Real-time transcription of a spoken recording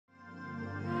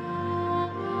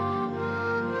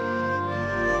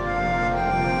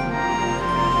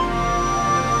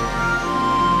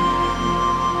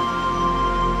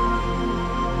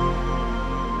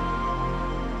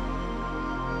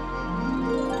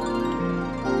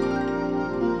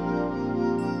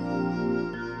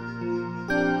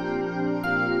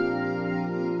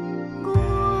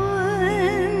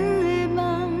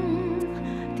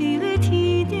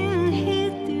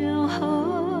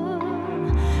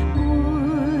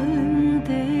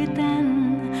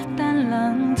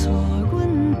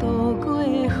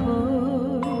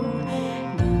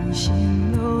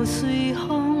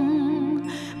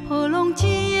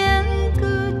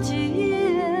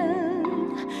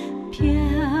飘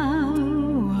啊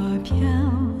飘，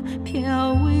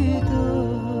飘为倒？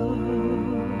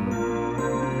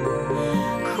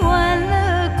欢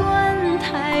乐馆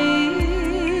台，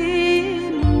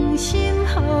问心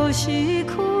何时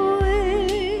开？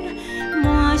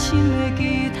满心的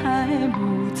期待无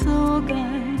阻碍，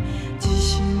一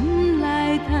心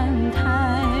来等待。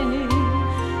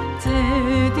这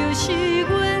就是阮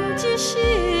一世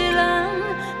人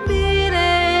美丽的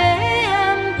安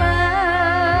排。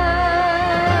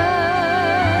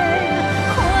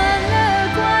欢乐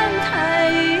馆台，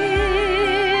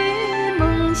问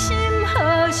心何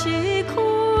时开？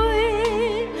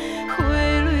花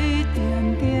蕊点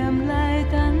点来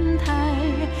等待，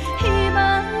希望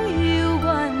有缘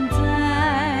在，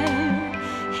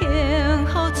幸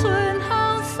福春风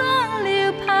送流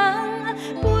芳。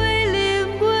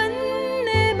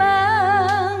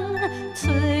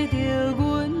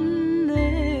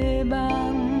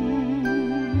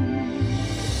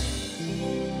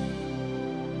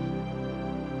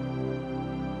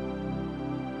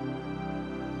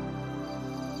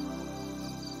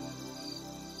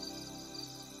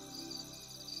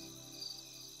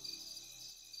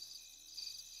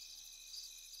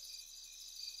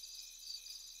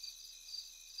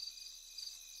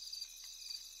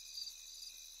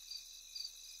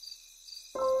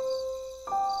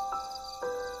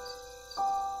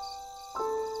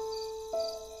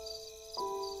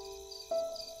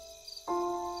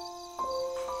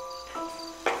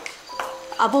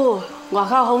阿母，外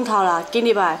口风透啦，紧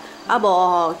入来，啊无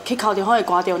吼去考场会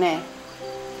寒着呢。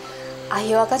阿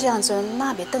叶啊，到这样阵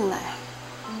哪袂转来？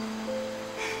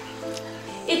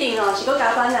一定哦是搁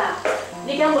加班啦。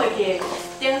你敢袂记？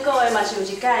顶个月嘛是有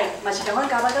一届，嘛是共款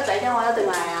加班到11点外才转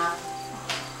来啊。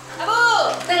阿母，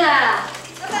转来啦！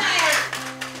我转来啊！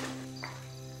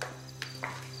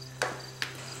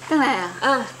转来啊！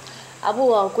啊，阿母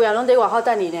哦，规日拢伫外口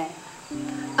等你呢。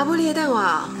阿母，你会等我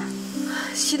哦？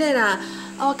是的啦。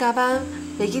我加班，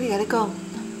袂记得甲你讲。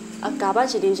啊，加班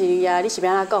是临时呀，你是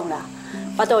要安怎讲啦？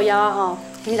巴肚枵啊吼，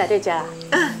你内底食啦。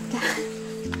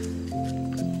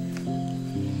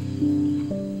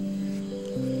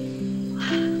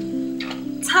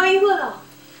炒米粉哦。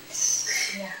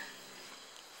是啊。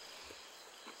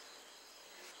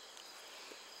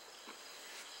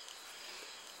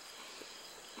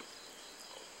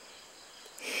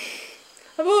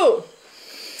阿母，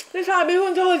你炒米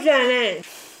粉足好食呢。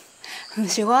毋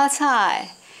是我炒的，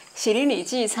是恁二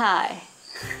姊炒的。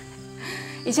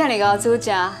伊遮尔贤煮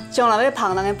食，将来要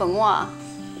捧人的饭碗，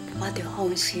我着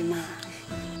放心啊。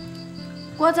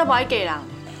我才无爱嫁人。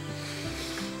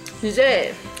是这，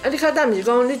啊你较等毋是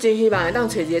讲你真希望会当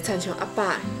找一个亲像阿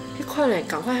爸，迄款的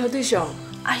共款好对象。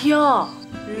哎哟，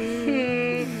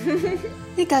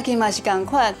你家己嘛是共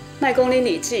款，莫讲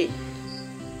恁二姊，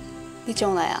你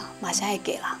将来啊嘛是爱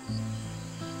嫁人。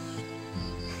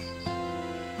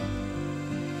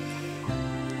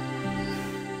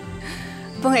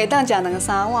饭会当食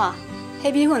2-3碗，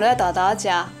迄米粉就要大大食，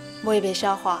无伊袂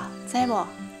消化，知无？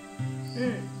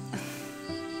嗯。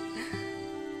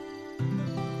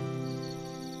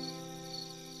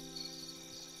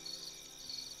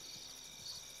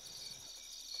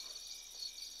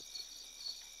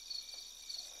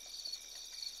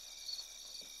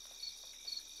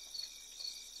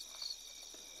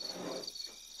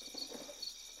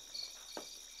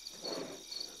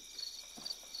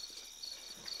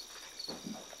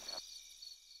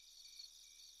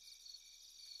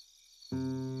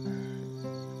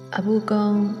阿母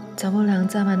讲，查某人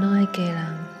早晚拢爱嫁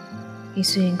人。伊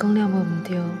虽然讲了无毋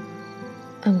对，啊，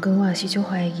毋过我也是足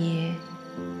怀疑的。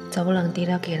查某人除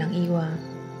了嫁人以外，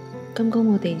敢讲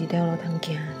无第二条路通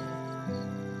行？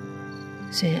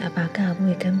虽然阿爸甲阿母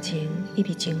的感情一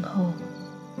直真好，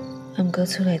啊，毋过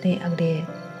厝内底压力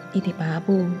一直把阿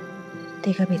母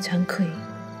抵甲袂喘气。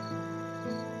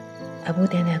阿母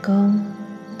定定讲，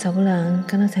查某人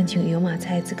敢若亲像油麻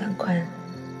菜籽共款，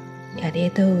也伫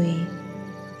倒位。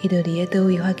伊就伫咧倒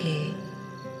位发芽，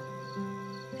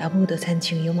阿母就亲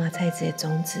像油麻菜籽的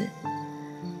种子，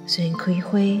虽然开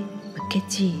花嘛结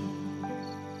籽，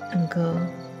毋过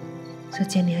却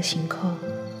遮尔辛苦。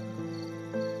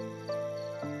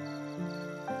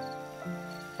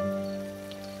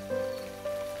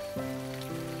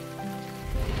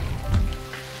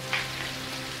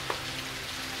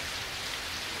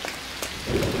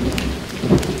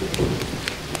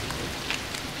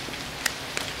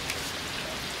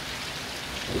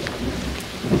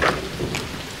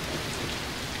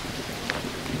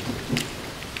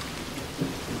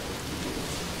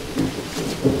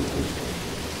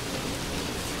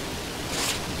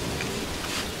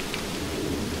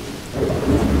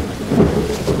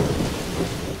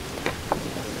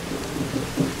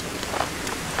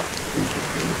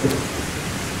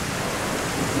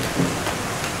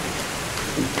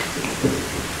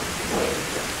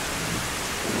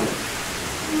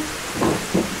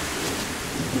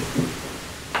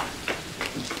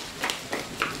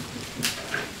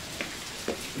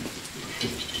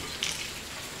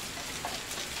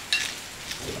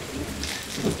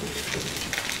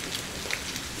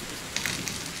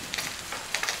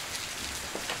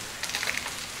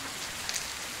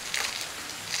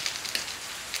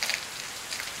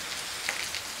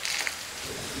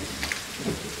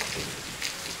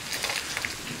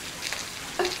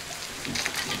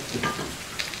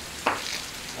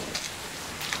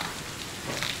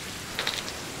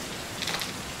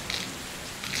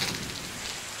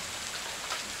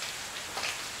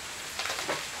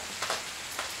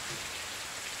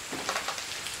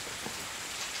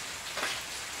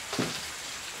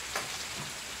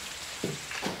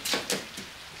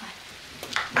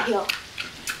阿雄，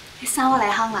迄衫我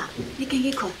来烘啦，你紧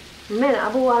去困。唔免啦，阿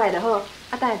母我来就好，啊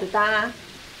等下就打啊。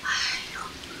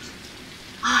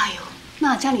哎呦，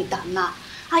哪遮尔重啦？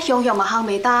啊，雄雄嘛烘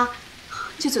袂干，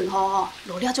即阵雨吼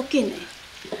落了足紧的。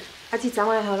啊，即阵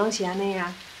我的雨拢是安尼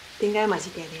啊，顶摆嘛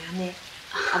是定定安尼。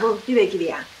阿母，你袂记哩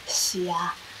啊？是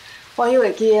啊，我还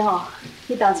会记得吼，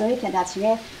你当初你定定穿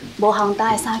个无烘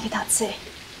干的衫去读册。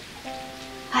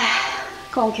哎，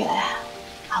讲起来啊，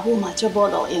阿母嘛足无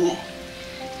路用的。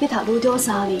你读女中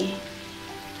3年，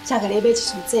才甲你买一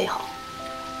身制服。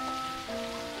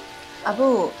阿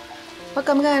母，我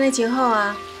感觉安尼真好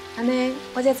啊，安尼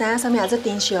我才知影啥物叫做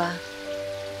珍惜啊。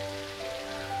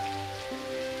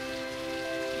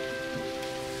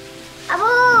阿母，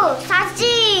三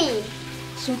姊，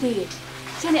兄弟，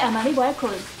遮尔暗暝你无爱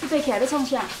困，你爬起来要创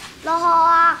啥？落雨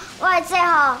啊，我的制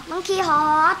服拢去雨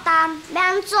啊担，要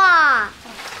安怎？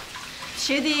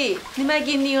小弟，你莫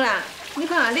紧张啦，你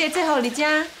看你的制服伫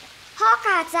遮。好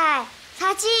佳哉，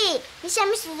三姊，你什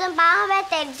么时阵帮我买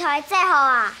第2套的制服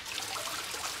啊？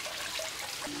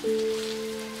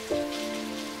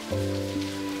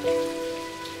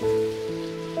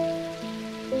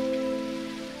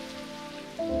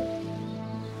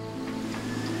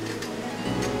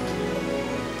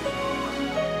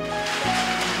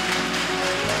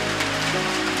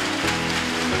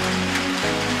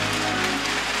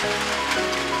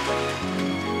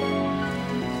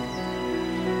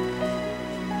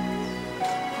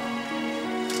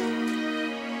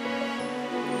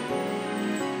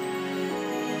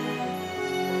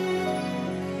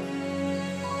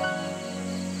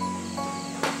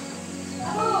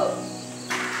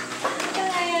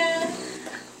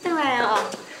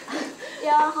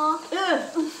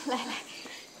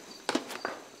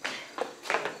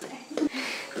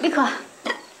你看，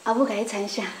阿母甲你穿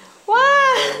啥？哇，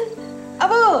阿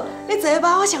母，你做的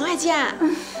包我上爱食。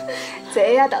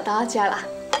这个豆豆食啦，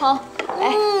好，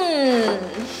来。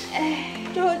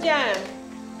最好食。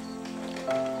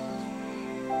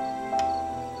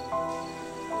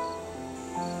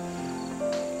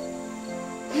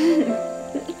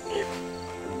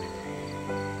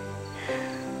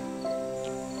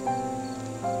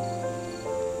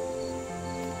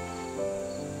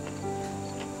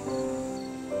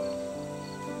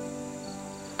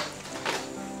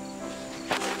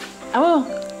阿母，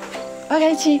我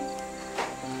开吃。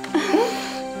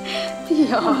对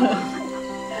哦。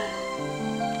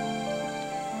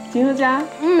真好食。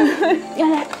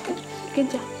来，跟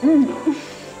着。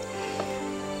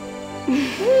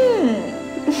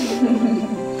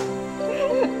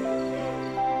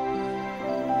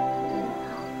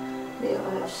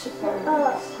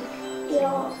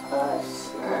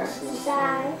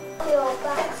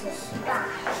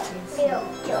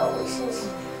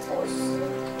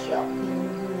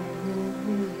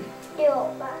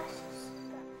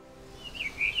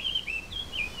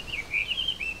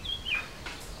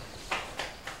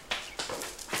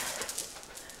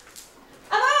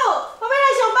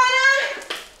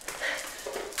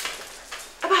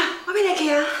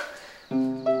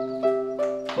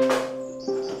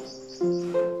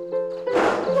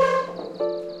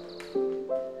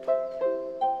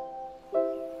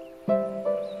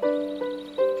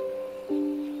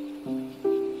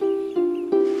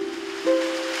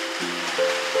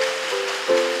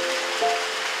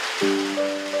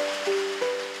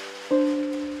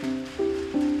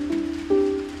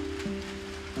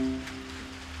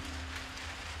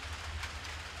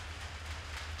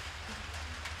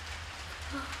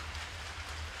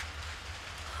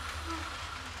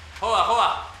好啊好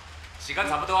啊，时间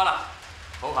差不多啊啦，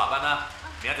好下班啊，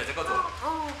明仔载再搁做。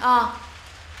哦，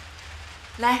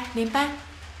来领班。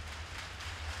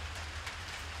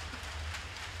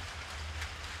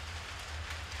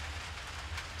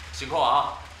辛苦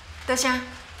啊！多谢。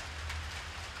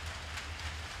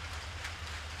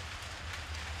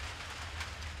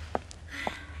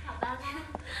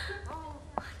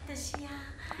多谢啊。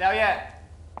廖叶。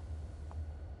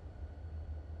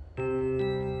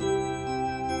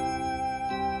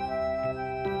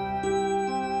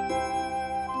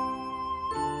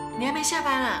你还没下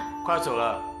班啊？快要走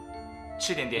了，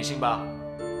吃点点心吧。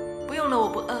不用了，我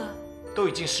不饿。都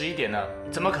已经11点了，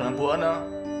怎么可能不饿呢？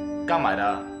刚买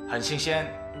的，很新鲜，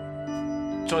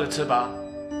坐着吃吧。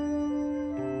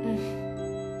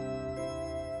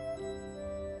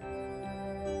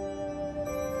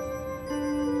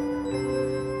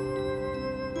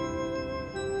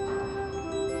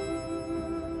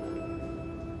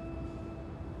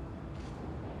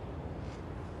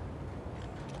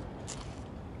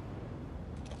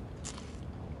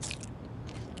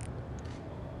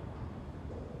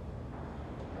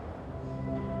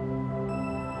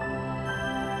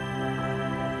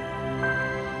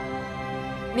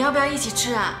你要不要一起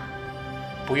吃啊？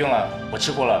不用了，我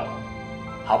吃过了，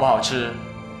好不好吃？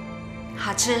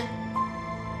好吃。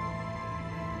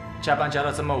加班加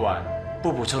到这么晚，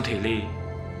不补充体力，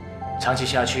长期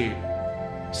下去，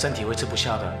身体会吃不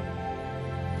消的。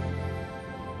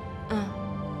嗯。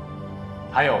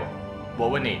还有，我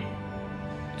问你，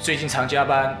最近常加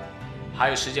班，还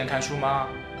有时间看书吗？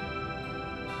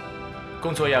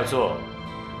工作要做，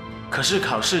可是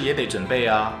考试也得准备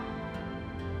啊。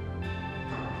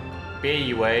别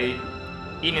以为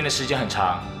1年的时间很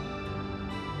长，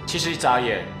其实一眨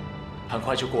眼，很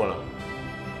快就过了。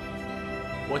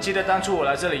我记得当初我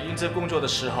来这里应征工作的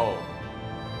时候，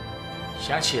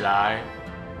想起来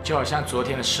就好像昨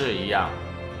天的事一样。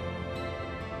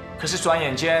可是转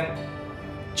眼间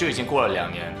就已经过了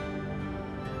2年。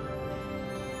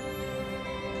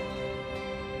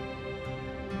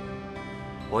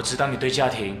我知道你对家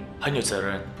庭很有责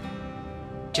任，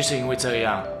就是因为这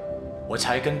样，我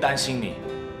才更担心你。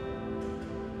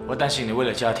我担心你为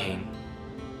了家庭，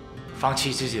放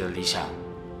弃自己的理想。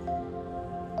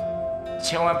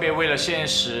千万别为了现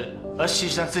实而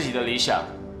牺牲自己的理想，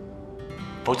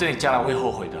否则你将来会后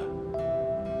悔的。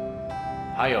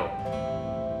还有，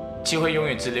机会永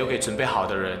远只留给准备好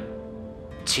的人，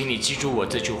请你记住我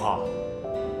这句话，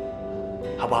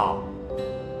好不好？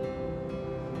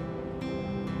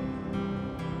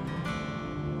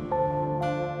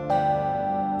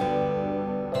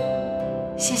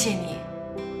谢谢你，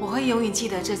我会永远记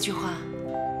得这句话。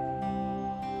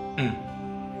嗯。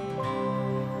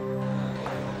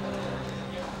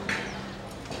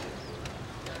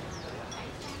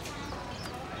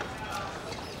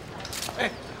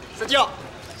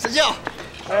师教，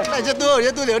那这拄好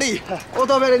拄着你，我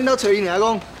倒要恁兜找伊尔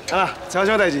讲。啊，啥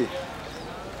代志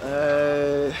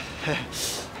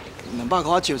？200块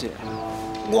我借者，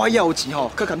我要有钱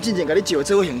吼，较含进前甲你借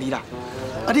做伙行李啦。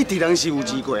啊，你敌人是有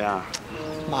钱过啊？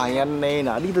卖安尼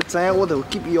啦，你都知影我著有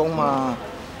急用嘛。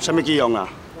什么急用啊？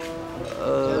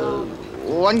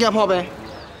冤家破病。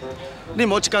你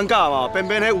无一讲假嘛，偏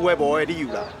偏迄有诶无诶理由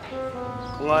啦。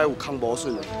讲啊有空无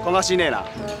顺的，讲较新诶啦。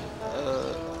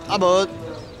啊无，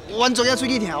阮昨夜喙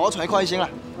齿疼，我带看医生啦。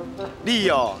你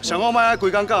哦，上我莫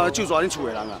规工到就抓恁厝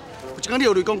诶人啊！有一工你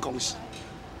有来讲公事，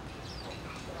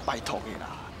拜托的啦，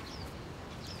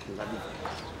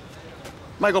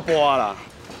莫阁播啦。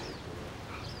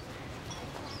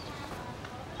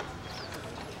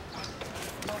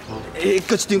搁一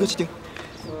张，搁一张，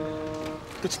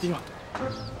搁一张啊！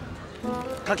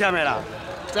较欠的啦。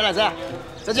知啦，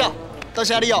师教，多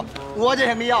谢你哦，有我这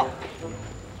行李哦。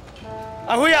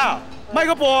阿辉啊，莫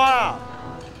阁播啊！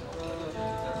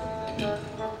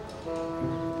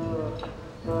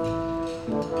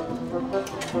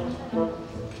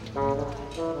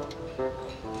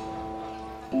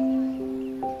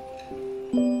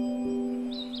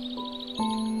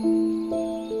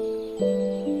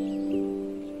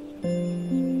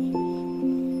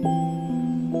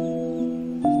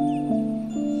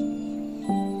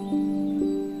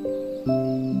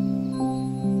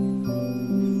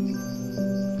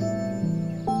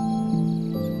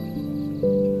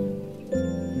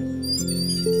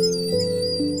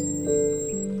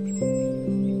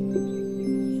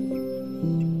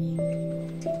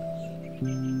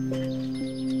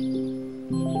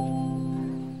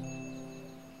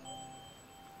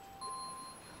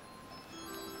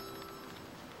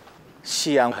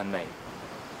夕阳很美，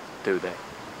对不对？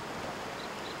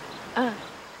嗯。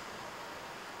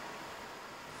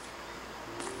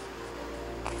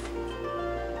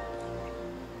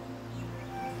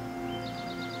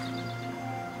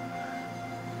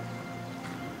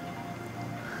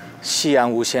夕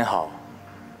阳无限好，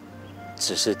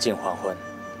只是近黄昏。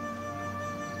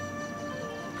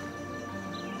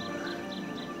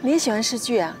你也喜欢诗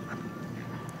句啊？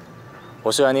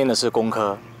我虽然念的是工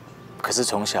科，可是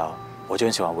从小我就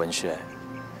很喜欢文学，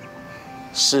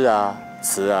诗啊、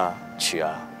词啊、曲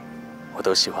啊，我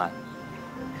都喜欢。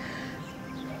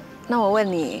那我问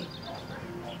你，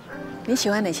你喜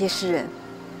欢哪些诗人？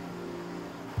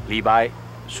李白、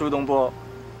苏东坡、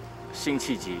辛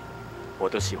弃疾，我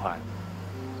都喜欢。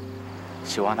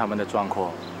喜欢他们的壮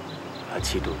阔和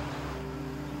气度。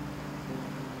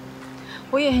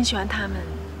我也很喜欢他们。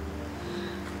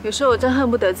有时候我真恨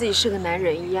不得自己是个男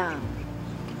人一样，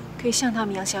可以像他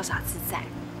们一样潇洒自在。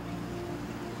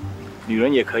女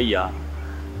人也可以啊，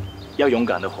要勇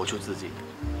敢地活出自己。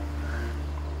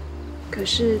可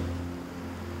是，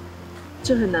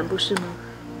这很难，不是吗？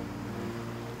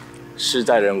事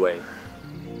在人为。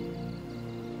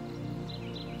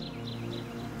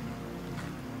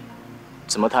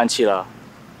怎么叹气了？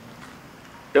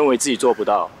认为自己做不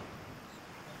到，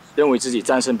认为自己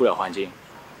战胜不了环境。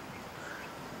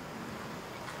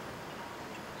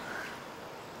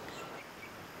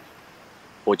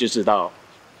我就知道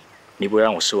你不会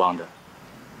让我失望的。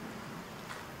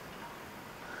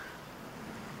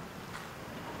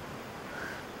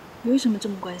你为什么这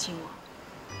么关心我？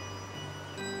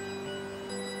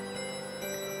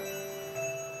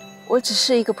我只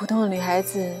是一个普通的女孩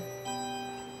子，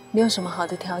没有什么好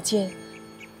的条件，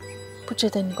不值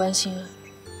得你关心啊。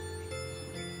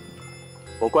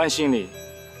我关心你，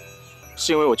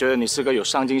是因为我觉得你是个有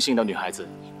上进心的女孩子。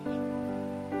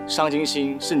上进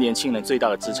心是年轻人最大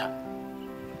的资产，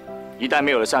一旦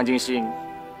没有了上进心，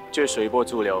就会随波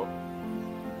逐流，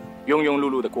庸庸碌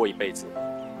碌的过一辈子。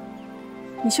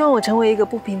你希望我成为一个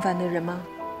不平凡的人吗？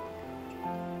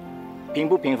平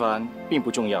不平凡并不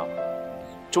重要，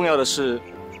重要的是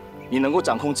你能够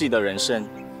掌控自己的人生，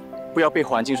不要被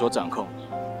环境所掌控。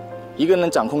一个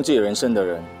能掌控自己人生的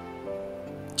人，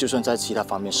就算在其他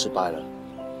方面失败了，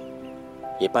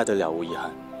也败得了无遗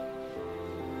憾。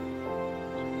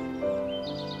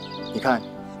你看，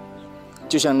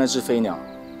就像那只飞鸟，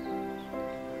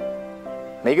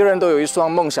每个人都有一双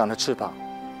梦想的翅膀，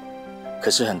可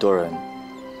是很多人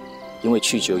因为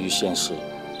屈就于现实，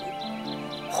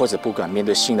或者不敢面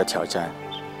对新的挑战，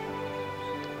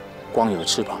光有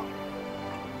翅膀，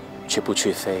却不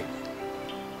去飞。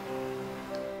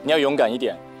你要勇敢一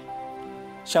点，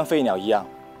像飞鸟一样，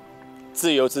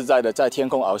自由自在的在天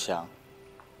空翱翔，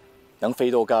能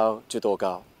飞多高就多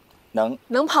高，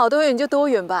能跑多远就多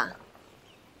远吧。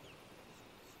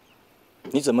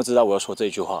你怎么知道我要说这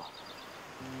句话？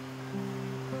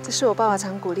这是我爸爸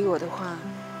常鼓励我的话。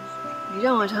你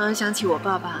让我常常想起我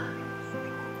爸爸，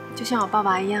就像我爸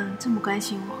爸一样这么关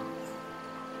心我。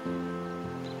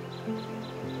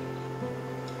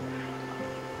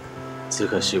只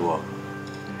可惜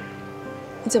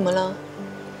你怎么了？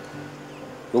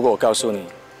如果我告诉你，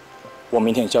我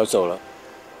明天就要走了，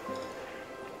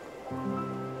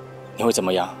你会怎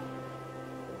么样？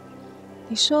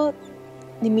你说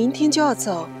你明天就要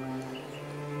走，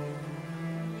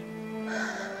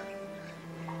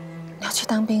你要去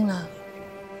当兵了。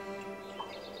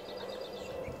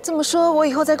这么说，我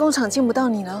以后在工厂见不到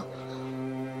你了。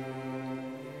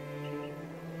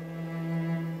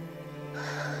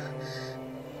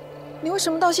你为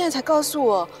什么到现在才告诉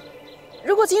我？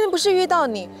如果今天不是遇到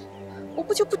你，我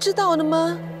不就不知道了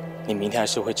吗？你明天还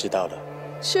是会知道的。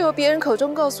是由别人口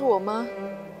中告诉我吗？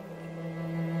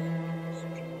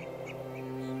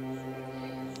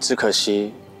只可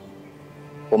惜，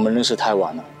我们认识太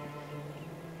晚了，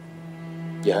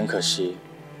也很可惜，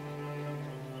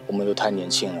我们都太年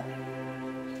轻了。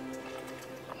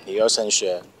你要升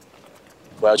学，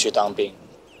我要去当兵。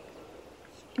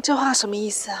你这话什么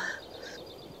意思啊？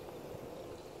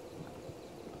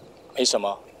没什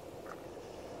么。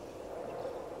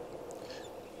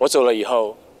我走了以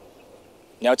后，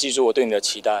你要记住我对你的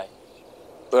期待，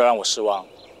不要让我失望，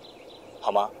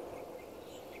好吗？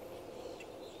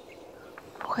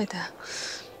会的，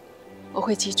我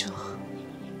会记住。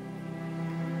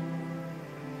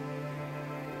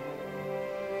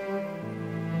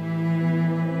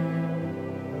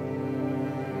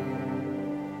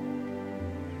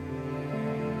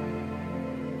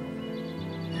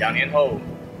2年后，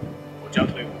我就要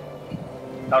退伍，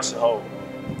到时候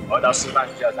我要到师范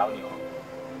学校找你哦。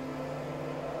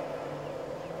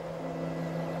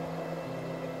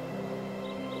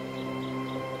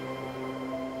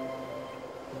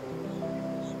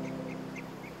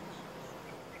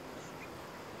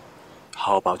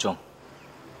好好保重。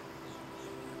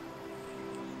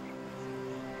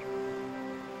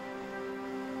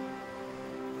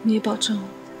你也保重。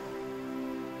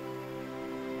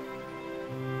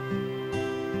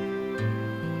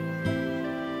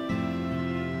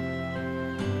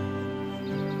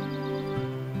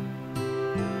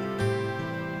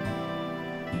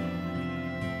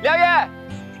廖叶，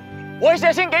我会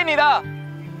写信给你的。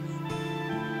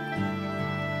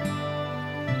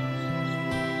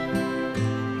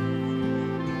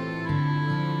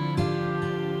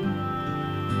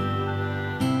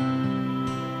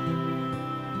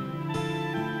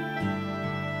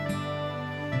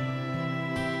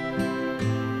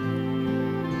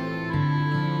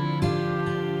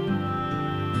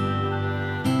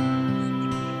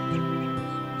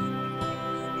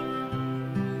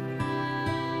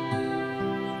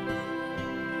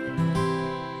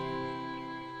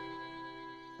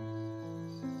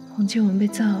洪建文要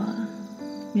走啊，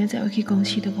明仔载我去公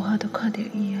司都无法度看到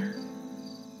伊啊。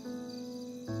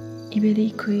伊要离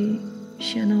开，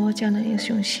是安怎我才能会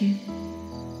伤心？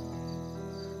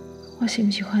我是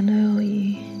毋是烦恼予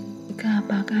伊会甲阿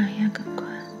爸甲阿兄同款，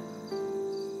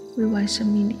为我的生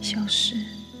命里消失？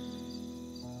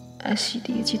还是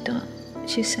伫这段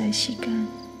熟悉的时间，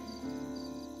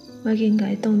我已经甲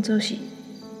伊当作是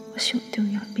我上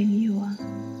重要的朋友啊。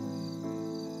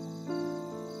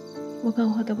我敢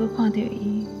有法度搁看到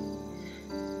伊，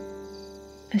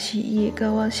也是伊会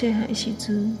甲我细汉时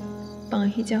阵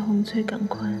放迄只风吹同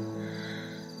款，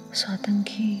煞转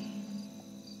去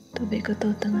都袂搁倒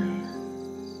转来啊！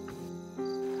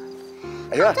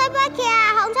风吹飞起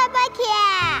啊，风吹飞起啊！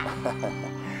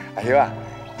阿叶啊，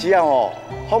只要吼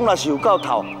风若是有够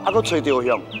透，还佫吹着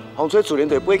向，风吹自然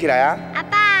就会飞起来啊！阿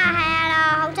爸，系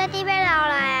啊咯，风吹底要落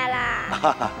来啊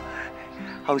啦！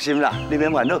放心啦，你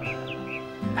免烦恼。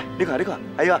你看，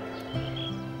阿叶啊，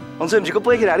风吹毋是佫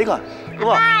飞起来，你看，有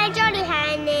无？爸，你真厉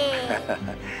害呢！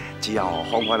只要吼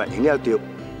风帆若用了对，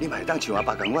你嘛会当像阿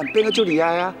爸共款变得足厉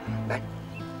害啊！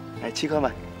来试看觅。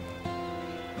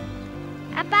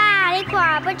阿爸，你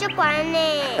看，要足悬呢。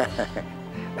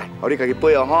来，互你家己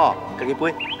飞哦吼，家己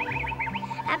飞。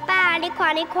阿爸，你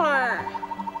看。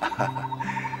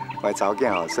我的查某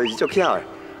囝吼，随时足巧的，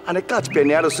安尼教一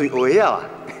遍尔就随会晓啊。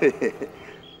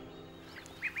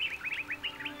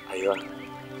哎呦，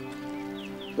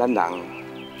咱人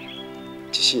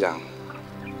一世人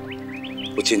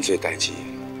有真侪代志，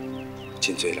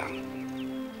真侪人，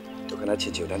就敢若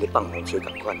亲像咱咧放风吹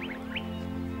同款。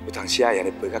有当时啊，安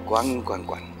尼飞甲悬，也有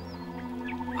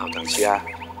当时啊，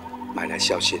卖来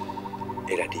消息，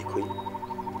会来离开。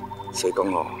所以讲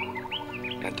哦，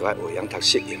咱都爱会晓读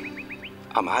适应，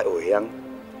也嘛爱会晓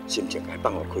心情来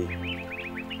放开。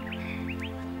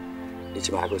你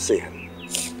即摆还阁细汉，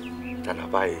但后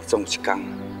摆总有一天，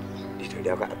你就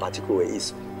了解阿爸即句的意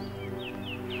思。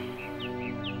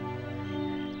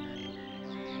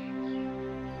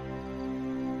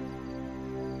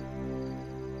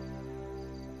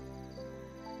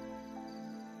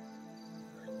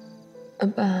阿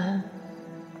爸，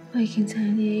我已经知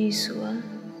影你的意思啊。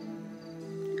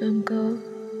不过，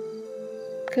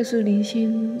告诉人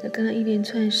生就敢若一连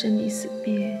串生离死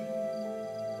别，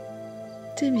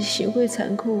这不是伤过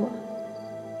残酷啊！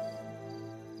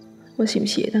我是不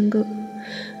是会当阁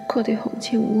看到风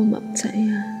尘，我嘛不知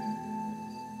影。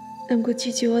不过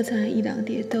至少我知影伊人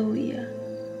伫倒位啊。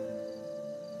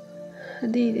啊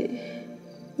你咧？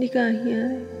你甲阿兄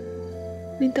咧？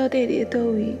恁到底伫倒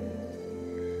位？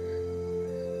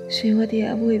虽然我伫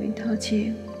阿母的面头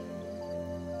前，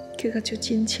却较足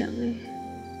坚强的，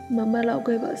妈妈流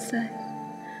过目屎。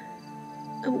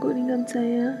不过你敢知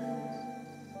影？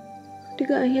你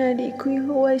甲阿兄的离开，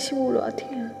互我的心有偌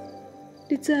痛？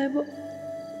你知无？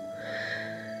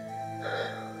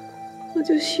我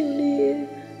就想你的，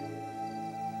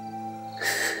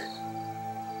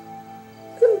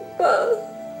爸，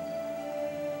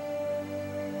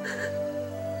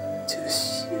就想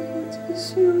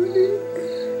你。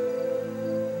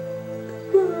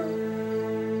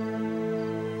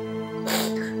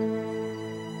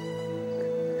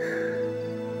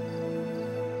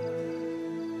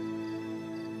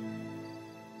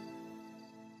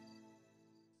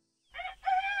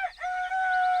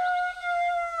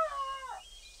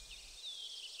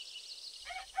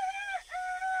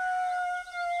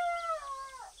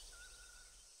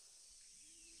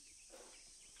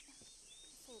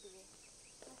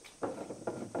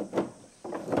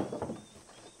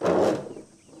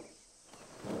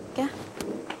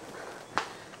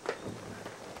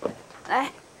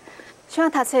来，像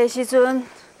读册的时阵，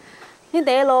你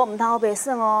第一路唔通好袂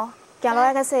算哦，行路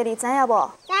爱较细腻，知影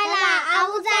无？知啦，阿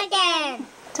母再见。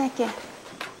再见。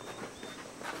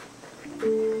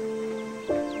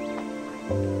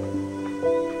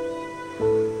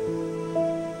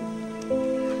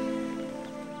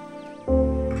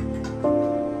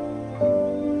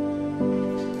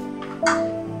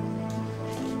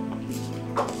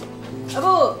阿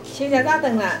母，先食早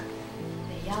顿啦。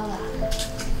袂晓啦。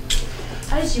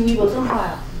啊，你肠胃无爽快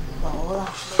啊？无啦，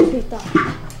无喙斗。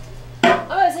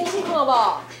啊，有先去看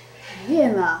无？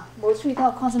免啦，无喙斗，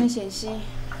看什么先生？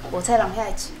无菜人遐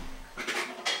会钱。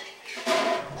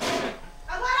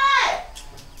阿乖嘞，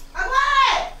阿乖嘞，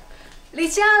你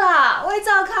食啦，我去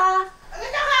灶骹。你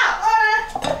灶骹，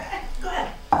过来。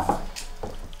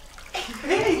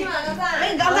你嘛刚才？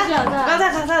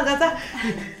刚才。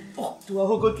哦，拄好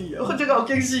好过去啊，我这个有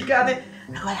惊时间呢。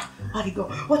阿乖啦，我跟你讲，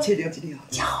我找到一个真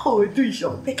好的对象，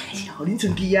要介绍给恁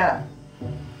春熙啊。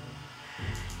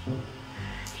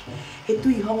迄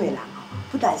对方的人哦，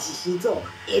不但是师祖，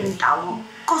缘投哦，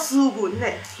阁斯文呢，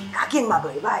家境嘛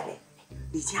袂歹呢，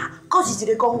而且阁是一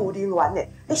个公务人员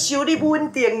呢，收入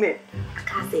稳定呢，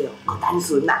家世哦，阁单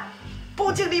纯啦，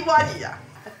保证你满意啊。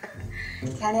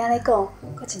听你安尼讲，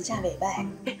佫真正袂歹。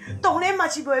当然嘛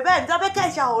是袂歹，毋知要介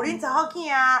绍互恁查某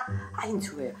囝啊。啊，因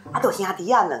厝的啊，就兄弟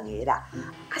仔2个啦。啊，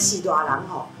是大人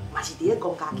吼，嘛是伫咧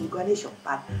公家机关咧上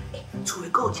班。厝诶，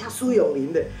阁有请苏永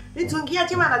林咧。恁春熙啊，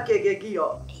即摆若嫁去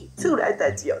哦，厝内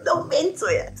代志哦，拢免做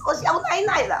啊，做小奶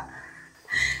奶啦。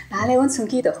那咧，阮春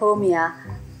熙就好命。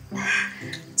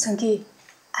春熙，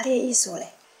啊，你诶意思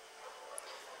咧？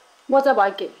我才无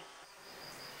爱嫁。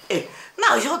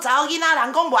哪有像查某囡仔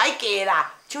人讲无爱嫁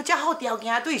啦？像遮好条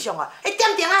件诶对象啊，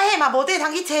点点啊迄嘛无地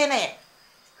通去找呢。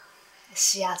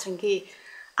是啊，春熙，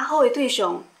啊好诶对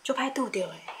象足歹拄着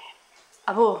诶。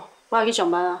阿母，我要去上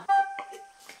班啊。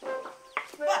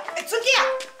春熙啊，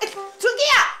春熙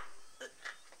啊！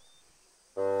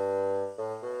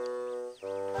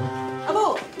阿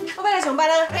母，我要来上班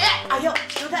啊！哎呦，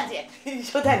小蛋姐，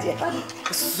小蛋姐，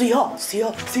随好。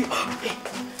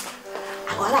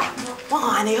我啦，我看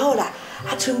安尼好啦。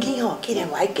春熙吼，既然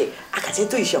有爱嫁，甲这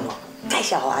对象介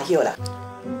绍互阿秀啦。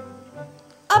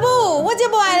阿母，我这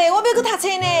无爱咧，我要去读册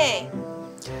呢。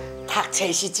读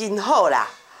册是真好啦，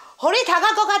互你读到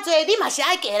搁较侪，你嘛是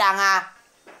爱嫁人啊。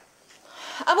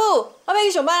阿母，我要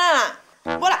去上班啊！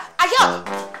无啦，阿秀，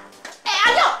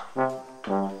阿秀。哎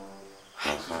呦，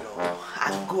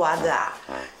安官啊，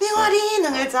你看你迄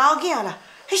两个查某囝啦，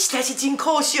迄实在是真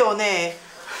可惜呢。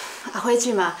阿花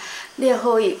姊嘛，你的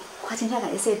好意，我真正甲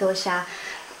你说多谢。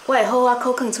我会好好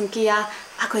考劝春熙啊，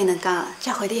过2天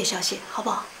才回你的消息，好不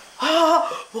好？好，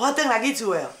我转来去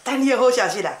厝的，等你的好消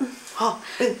息啦。好，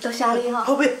多谢你吼。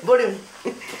好呗，无论。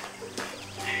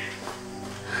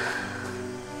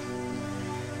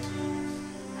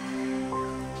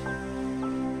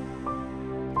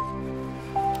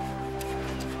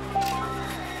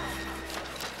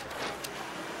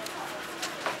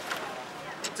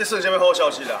这算啥物好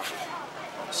消息啦？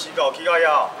时到起到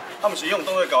遐，毋是用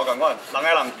当作狗共款，人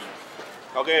来人去。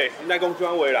头家，你莫讲这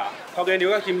样话啦。头家留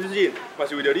到今日嘛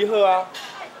是为着你好啊。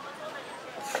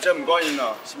这毋管因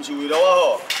啦，是毋是为了我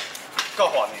好？够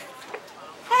烦的。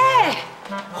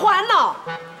烦哦！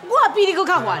我比你搁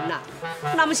较烦啦。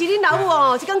若毋是恁老母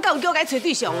哦，即天叫我来找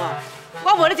对象哦，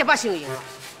我无咧食饱想用哦。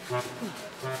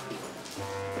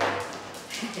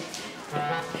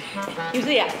有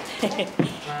水啊！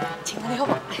穿安尼好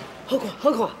无？好看，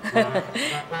好看。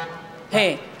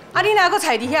嘿，啊你哪搁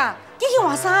菜伫遐？去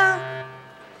换衫。啊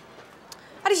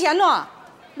你是安怎？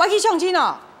要去相亲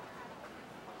哦？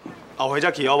后回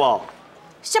才去好无？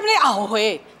什么后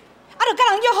回？啊，着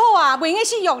甲人约好啊，袂用个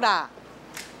死约啦。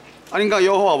啊，恁甲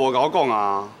约好也无甲我讲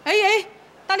啊。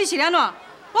等你是安怎？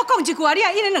我讲一句啊，你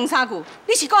也应2、3句。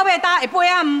你是到尾搭下晡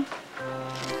暗？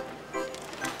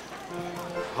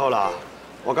好啦，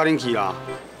我甲恁去啦。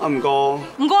啊，毋过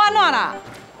安怎啦？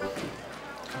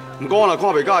毋过我若看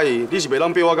袂介意，你是袂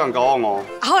当逼我甲人交往哦。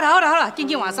好啦，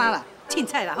紧换衫啦，凊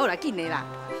彩啦，好啦，紧的啦。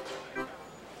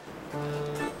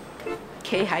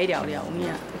溪海了了命。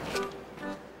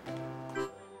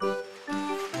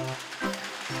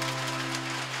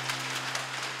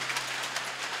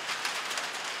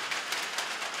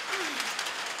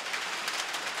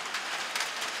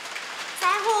师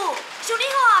傅，修理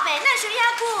好啊袂？哪修理遐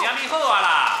久？啥物好啊啦？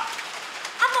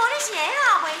啊无你是会晓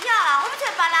袂晓啦？我要找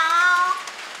别人哦。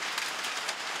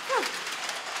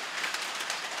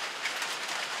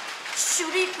修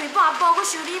理几半步，佮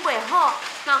修理袂好，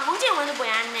那洪建文就袂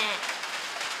安尼。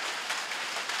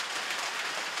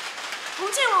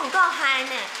洪建文有够害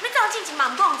呢，要走进前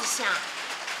嘛毋讲一声。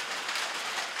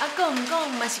啊，讲毋讲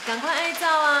嘛是共款爱走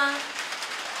啊。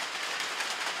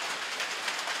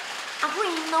阿母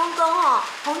因拢讲吼，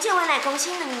洪建文来公司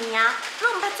2年啊，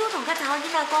拢毋捌主动甲查某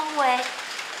囡仔讲话。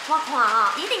我看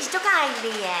哦，一定是足介爱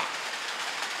你的。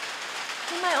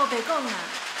你莫黑白讲啦。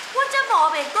我才无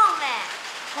白讲咧。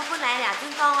我本来俩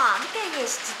准讲哦，你介意的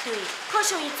是一对，可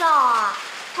惜伊走啊，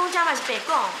讲这嘛是白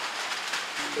讲。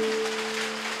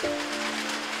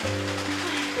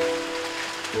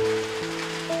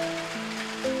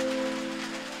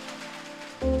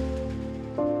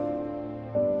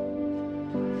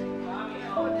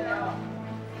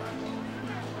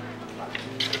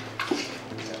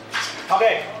头家，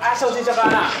啊，相亲接班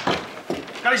啊！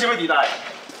甲你啥物地带？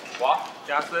我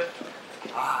真水。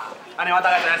啊，安尼我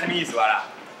大概知影什么意思啊啦。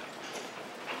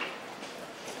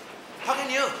头家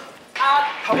娘，啊，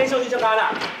头家相亲接班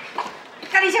啊！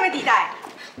甲你啥物地带？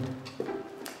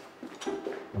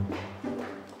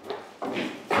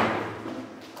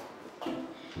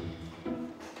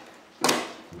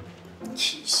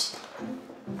气死！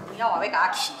不要话要甲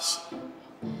我气死！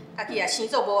家己也生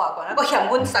做无偌悬，还阁嫌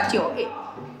阮3招个，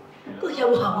阁嫌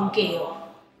我学问低哦。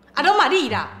啊，拢嘛你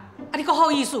啦，啊你阁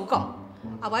好意思讲？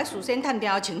啊，我事先探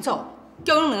调清楚，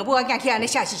叫阮2个母仔囝去安尼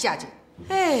写字写字。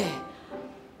嘿，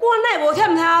我哪会无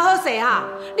忝他好势哈！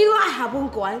你讲爱学问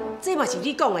悬，这嘛是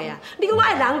你讲的啊；你讲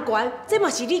爱人悬，这嘛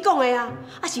是你讲的啊。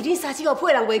啊，是恁三姊妹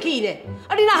配人袂起呢。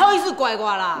啊，你哪好意思怪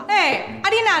我啦？啊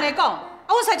你哪安尼讲？啊，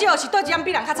阮三姊妹是倒一点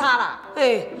比人较差啦。啊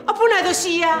本来就是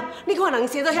啊！你看人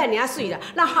生做遐尔水啦，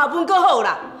人学问阁好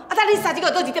啦。啊，但恁三姊妹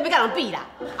倒一点要甲人比啦？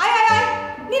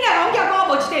哎，你若讲阮囝讲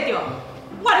我无一个着，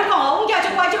我甲你讲哦，阮囝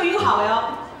足乖足友好的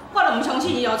哦。 我都唔相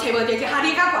信伊哦，找袂到一个学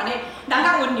历较悬的，人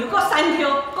较温柔，搁善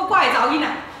良，搁乖的查某囡仔。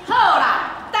好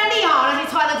啦，等你吼，若是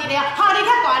找到一个学历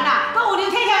较悬啦，搁温柔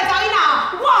体贴的查某囡仔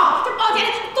哦，哇，这包一个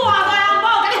大红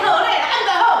包，甲你贺礼啦，安得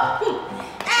好？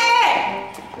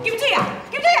金水啊，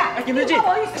金水啊！金水姐，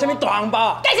什么大红包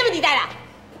啊？干什么地带啦？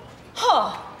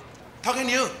好，头家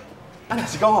娘，啊，若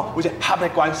是讲吼，有一个学历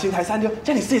悬、身材善良、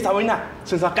遮尔细的查某囡仔，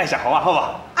顺便介绍互我好无？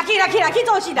啊，去啦去啦，去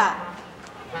做事啦！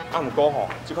 啊，毋过吼，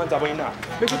这款查某囡仔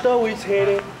要去倒位找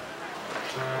咧？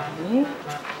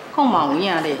讲嘛有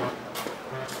影咧。啊，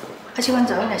这款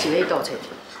查某囡仔是要去倒找？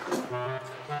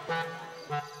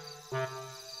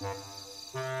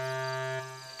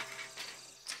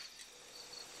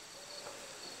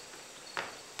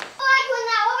我爱困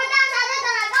啦，我要当三日回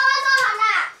来，跟我做行啦。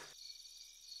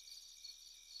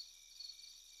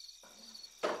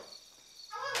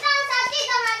我要当三日回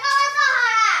来，跟我做行啦。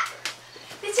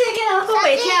你这个囡仔讲袂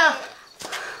听，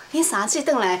恁三姊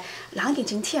转来，人已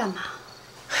经真忝啊。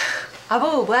阿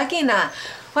母无要紧啦，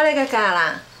我来甲教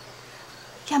啦。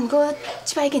也毋过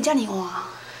即摆已经遮尔晚。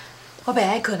我袂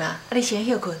爱困啊，啊你先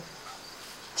休困。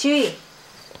秋雨，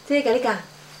这个甲你教，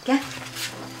行。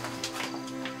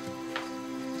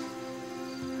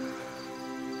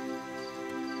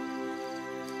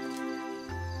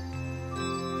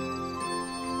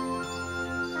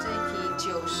这题98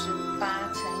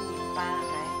乘以8来。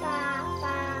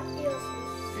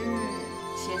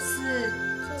写4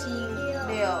进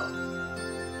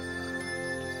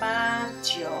6，8、9。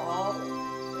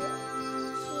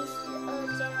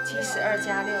72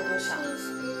加6多少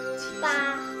？78。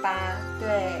对，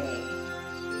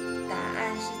答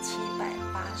案是784。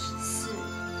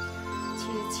77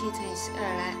乘以12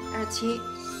来，27。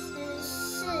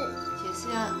写4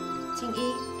要进1。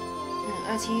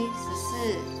27、14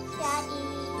加1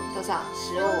多少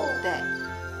？15。对，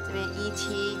这边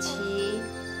177。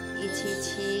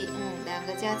177，两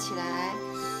个加起来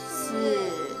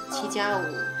4，7加5，12，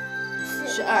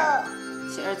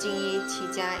写2进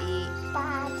1，7加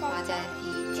1，8加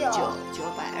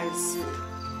1，9，924。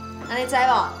安尼知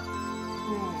无？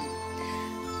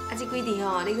啊，这几题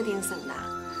吼，你去定算啦。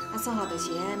啊，数学就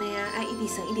是安尼啊，爱一直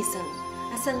算，一直算。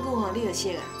啊，算久吼，你就熟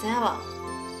啊，知影无？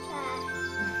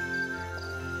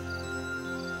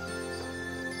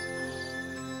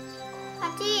阿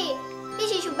姊，你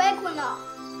是想要困咯？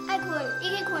 爱困，你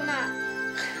去困啊！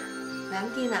袂要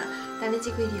紧啦，等你这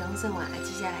几题拢算完，爱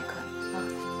接下来困，啊。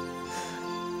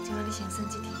今晚你先算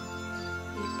这题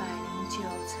，109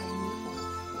乘以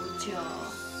5，59。45。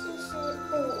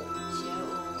写5。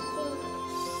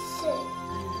4。0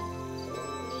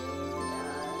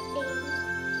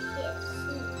写4。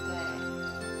对。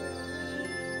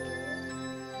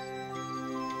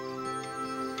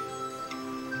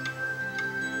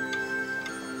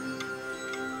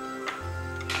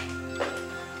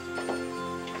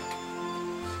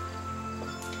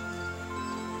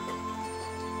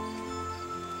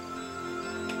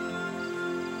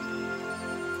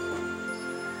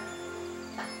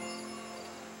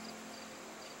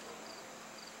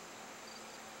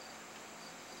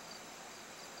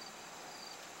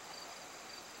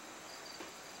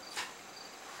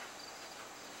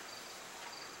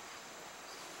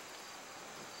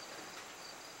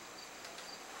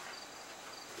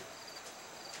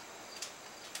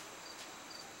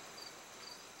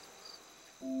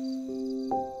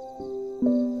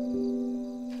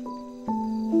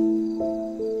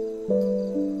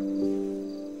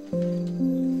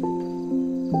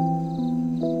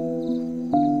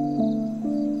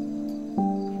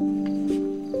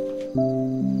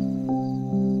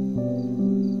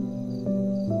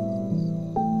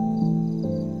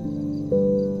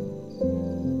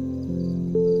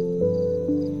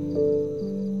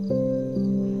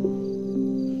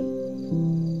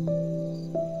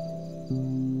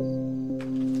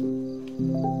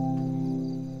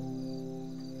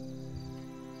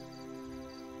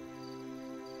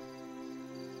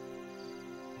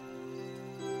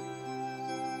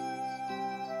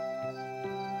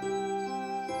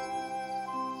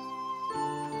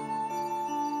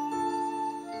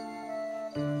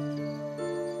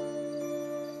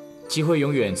机会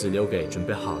永远只留给准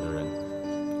备好的人。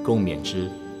共勉之，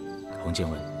洪建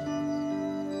文。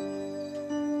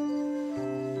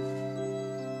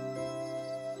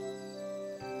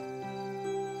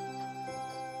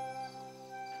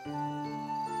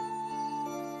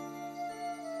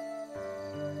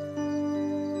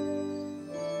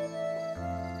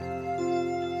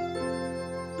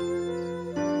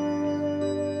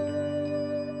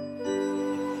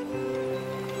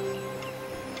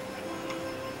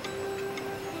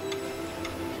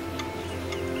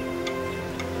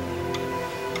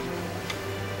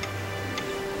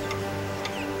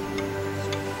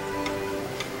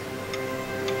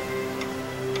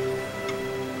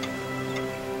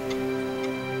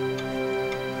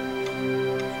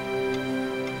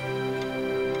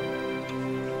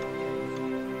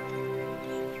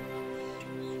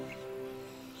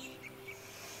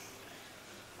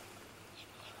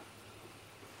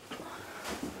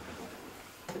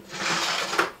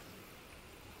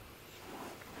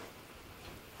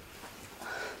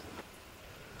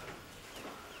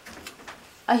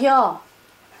阿雄，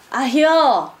阿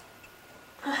雄，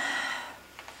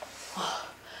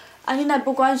啊你哪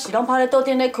不管是拢趴咧桌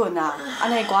顶咧困啊？安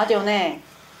尼寒着呢？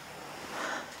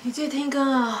你这天光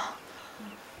啊！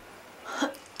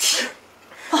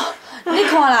你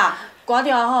看啦，寒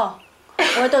着啊吼，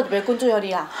我倒一杯滚水互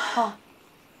你啦，吼。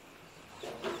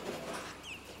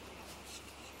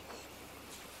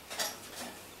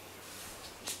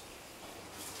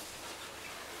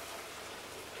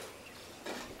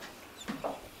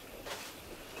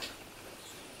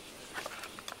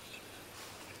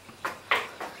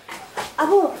阿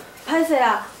母，歹势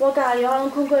啦，我甲姚拢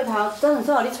困过头，早两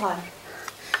煞互你传。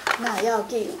那会要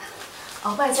紧啦，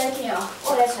后摆再见哦，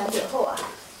我来传就好啊。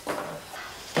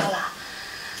好啦，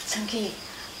春琪，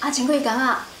啊前几工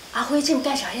啊，阿辉正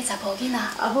介绍迄查甫囡仔。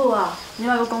阿母啊，你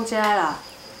莫阁讲这个啦。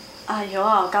啊，姚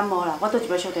啊有感冒啦，我倒一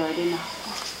杯烧茶来啉啦。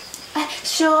哎，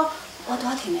烧，我拄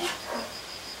仔停的。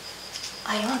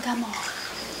阿姚啊感冒。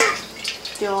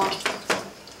对啊。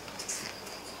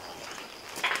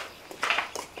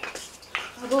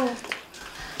阿母，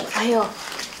哎呦，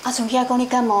啊春琪啊讲你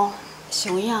感冒，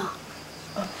上影。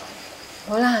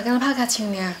无啦，敢若拍甲枪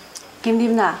尔。紧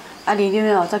啉啦，啊离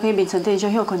啉了，再去眠床顶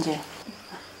小休困者。唔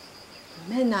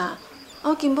免啦，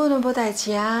我根本就无代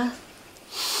志啊。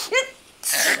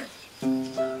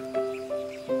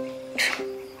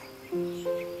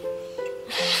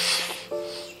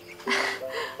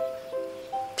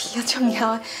比较重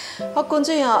要的，我滚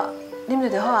水哦，啉着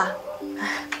就好啊。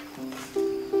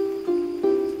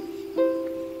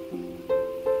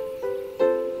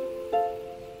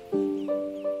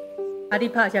啊，你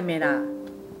拍啥物啦？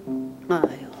哎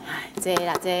呦，坐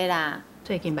啦坐啦，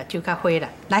最近目睭较花啦，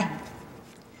来，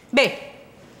买。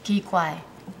奇怪，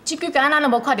这几工咱都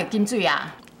无看到金水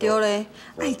啊？对咧，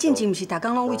啊，伊进前毋是逐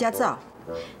工拢为遮走？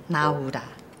哪有啦？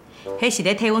迄是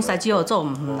咧替阮三姊号做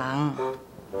毋人。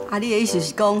啊，你的意思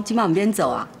是讲，即摆毋免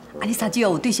做啊？啊，你三姊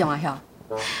号有对象啊？晓？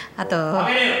啊，都。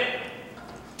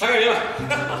他给你了，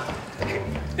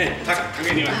嘿，他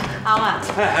给你了。好啊。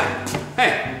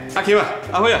嘿，阿kim啊，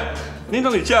阿辉啊，恁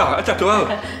拢是食啊，食多好。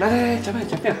来来来，食饼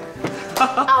食饼。阿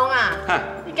红啊，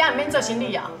你今日免做生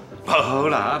理啊？无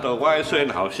啦，啊，都我迄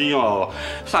细后生哦，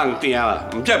送订啦，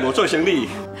唔则无做生理。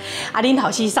啊，恁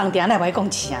后生送订，哪会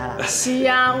讲啥啦？是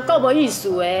啊，够无意思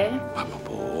的。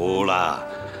无啦，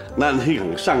咱迄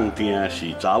项送订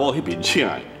是查某迄边请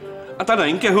的，啊，等下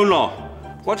因结婚咯，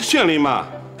我就请你嘛，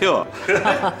对无？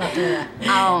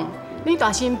阿红，你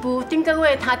大新妇顶个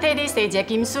月他替你生一个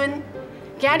金孙，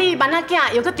今日万仔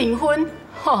囝又搁订婚，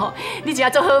吼，你真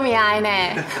做好命的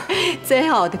呢。这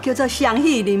吼就叫做双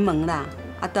喜临门啦。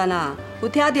阿端啊，有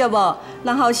听到无？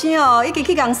人后生哦，已经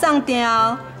去共送订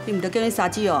哦，你唔着叫你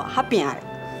三姊哦合拼的。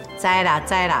知啦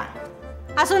知啦。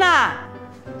阿孙啊，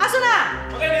阿孙啊。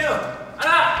我给你，阿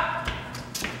啦。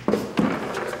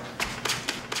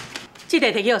这个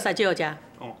摕去互三姊号食。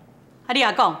哦。啊，你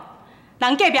也讲，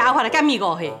人隔壁阿发来减米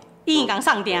5岁，已经共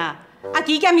送订，啊，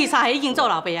其减米3岁已经做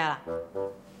老爸啊啦。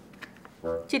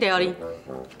这个互你。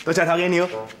多谢头家娘。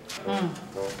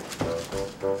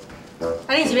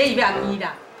啊，你是要伊要红衣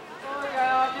啦？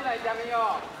来哦，进来吃面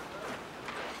哦。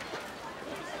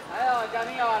来哦，吃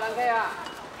面哦，人客啊，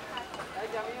来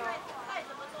吃面哦。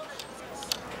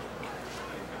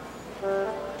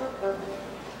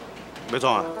要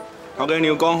创啊？头家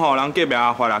娘讲吼，人隔壁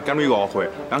阿发啦，减你5岁，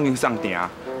人已经送订，啊，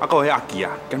还有迄阿基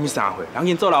啊，减你3岁，人已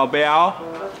经做老爸哦。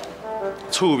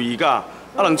趣味噶，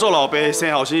啊，人做老爸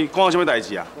生后生，关我什么代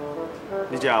志啊？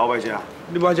你食，我袂食。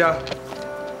你不爱食？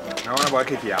那我那不爱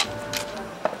客气啊。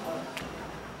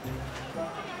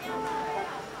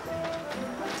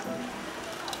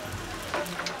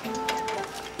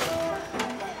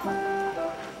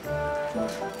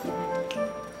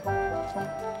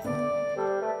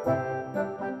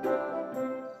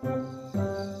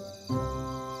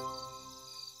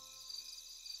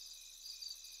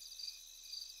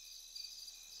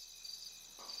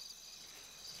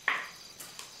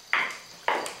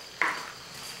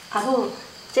阿母，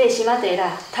这是什么茶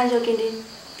啦？趁小紧啉。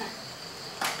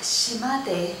什么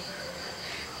茶？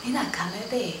你哪敢要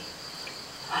买？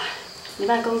你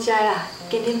莫讲这啦，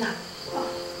紧啉啦。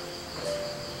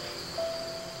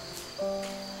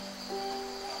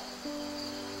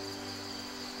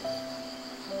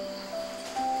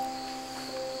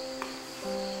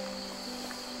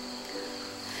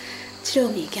这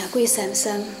种物件贵三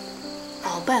三，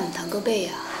后摆唔通搁买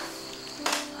啊！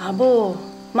阿母，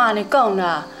莫安尼讲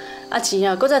啦，啊钱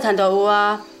啊，搁再趁着有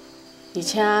啊，而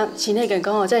且身体健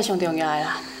康哦，才是上重要的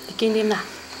啦。你紧啉啦。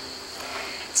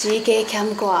钱加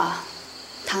欠挂，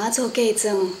通啊做嫁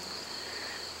妆。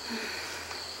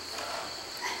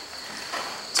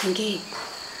春琪，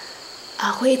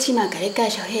阿辉即马甲你介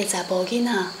绍迄个查甫囡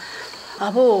仔。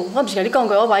阿母，我毋是甲你讲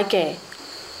过我歹嫁，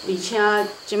而且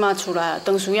即马厝内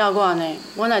当需要我呢，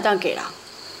我哪会当嫁人？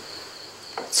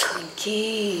春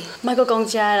琪，莫阁讲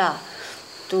遮个啦，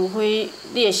除非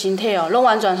你的身体拢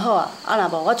完全好啊，若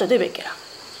无我绝对袂嫁人。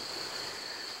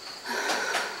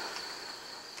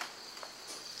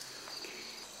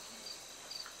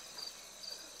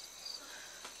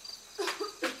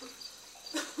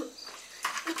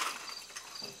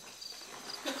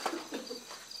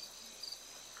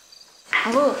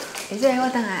 阿母，会使我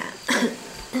等来啊？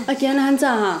啊，今仔安怎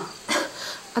啊？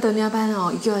啊，着领班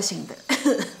哦，伊叫我先的。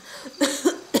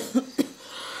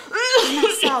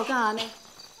哪少甲安尼？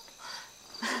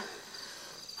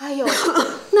哎呦，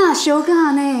哪烧甲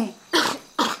安尼？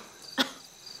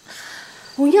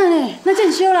有影呢，那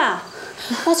真烧啦！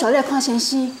我带你来看先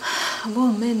生。阿母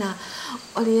唔免啦，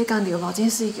我伫咧工地无真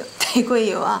睡觉，摕过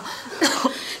药啊。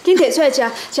紧摕出来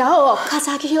食，食好哦，较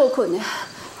早去休困的。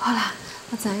好啦，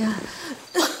我知影。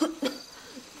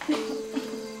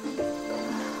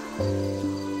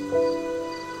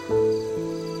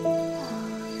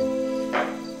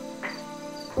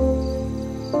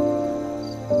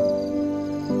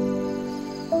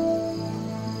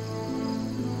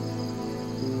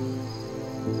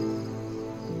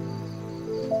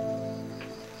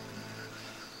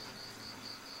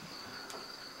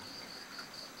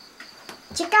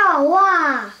 这个有我，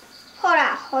好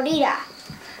啦，互你啦。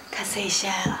较细声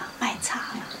啦，莫吵啦。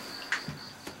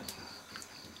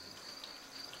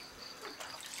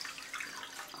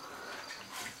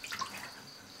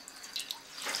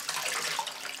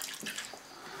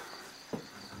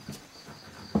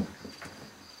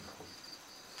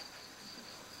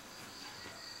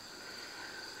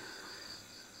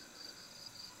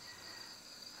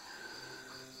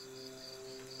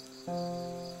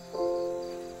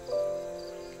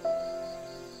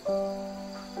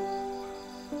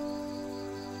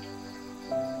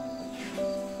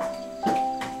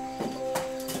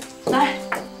来，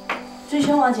水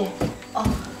小碗者。哦。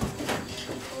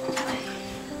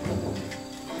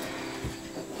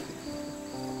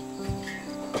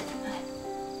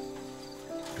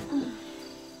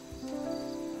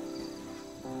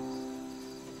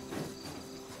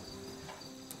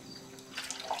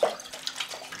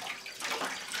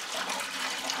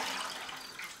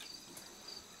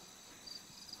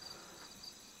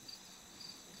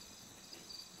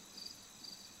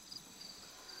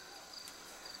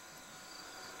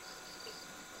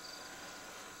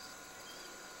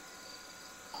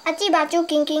阿姊目睭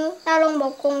金金，咱拢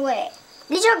无讲话。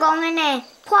你足戆的呢，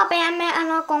破病安要安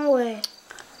怎讲话？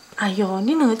哎哟，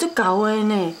恁两个足厚的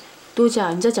呢，拄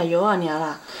则因才食药仔尔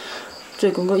啦，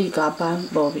最近阁伊加班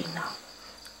无面啊。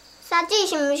三姊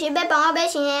是毋是要帮我买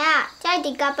新鞋啊？才会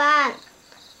伫加班。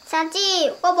三姊，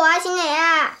我无爱新鞋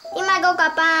啊，你莫阁加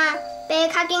班，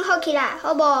爬较紧好起来，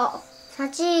好无？三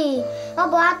姊，我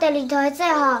无爱第二套的制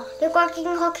服，你赶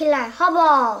紧好起来，好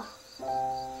无？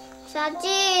三姊。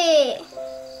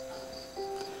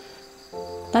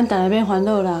 咱逐个免烦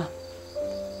恼啦，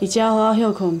伊只要好好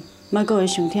休困，莫阁会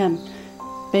伤忝，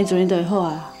病自然就会好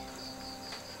啊。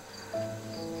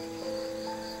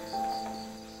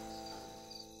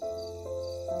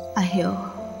哎哟，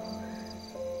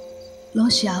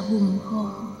拢是阿母唔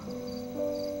好，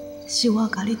是我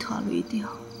甲你拖累着。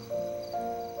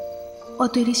我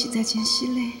对你实在真失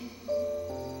礼，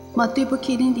嘛对不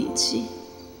起恁儿子，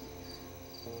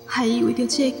害伊为着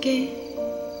这个家，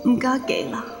唔敢嫁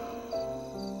人。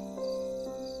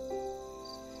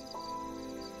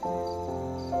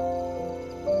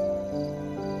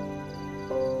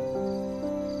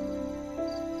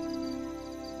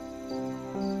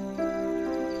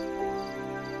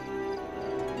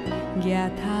 额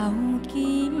头金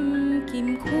金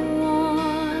看，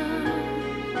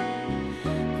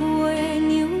月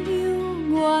娘幽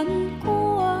怨歌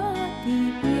伫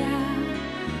遐，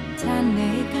田的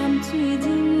甘水饮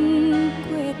过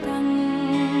冬，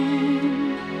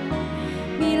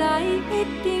未来一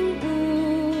定有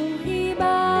希望，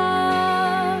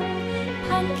放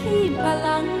弃别人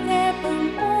的饭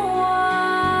碗。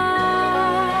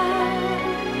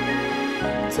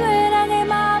 做人的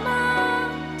妈妈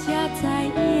才知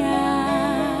影，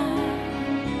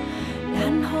咱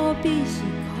何必是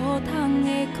苦痛的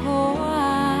苦仔，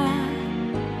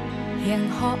幸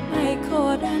福爱靠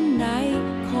咱来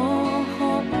苦换。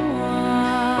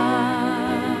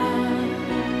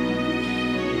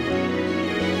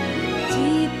一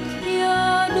条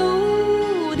路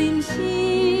人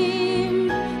心，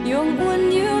用温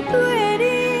柔。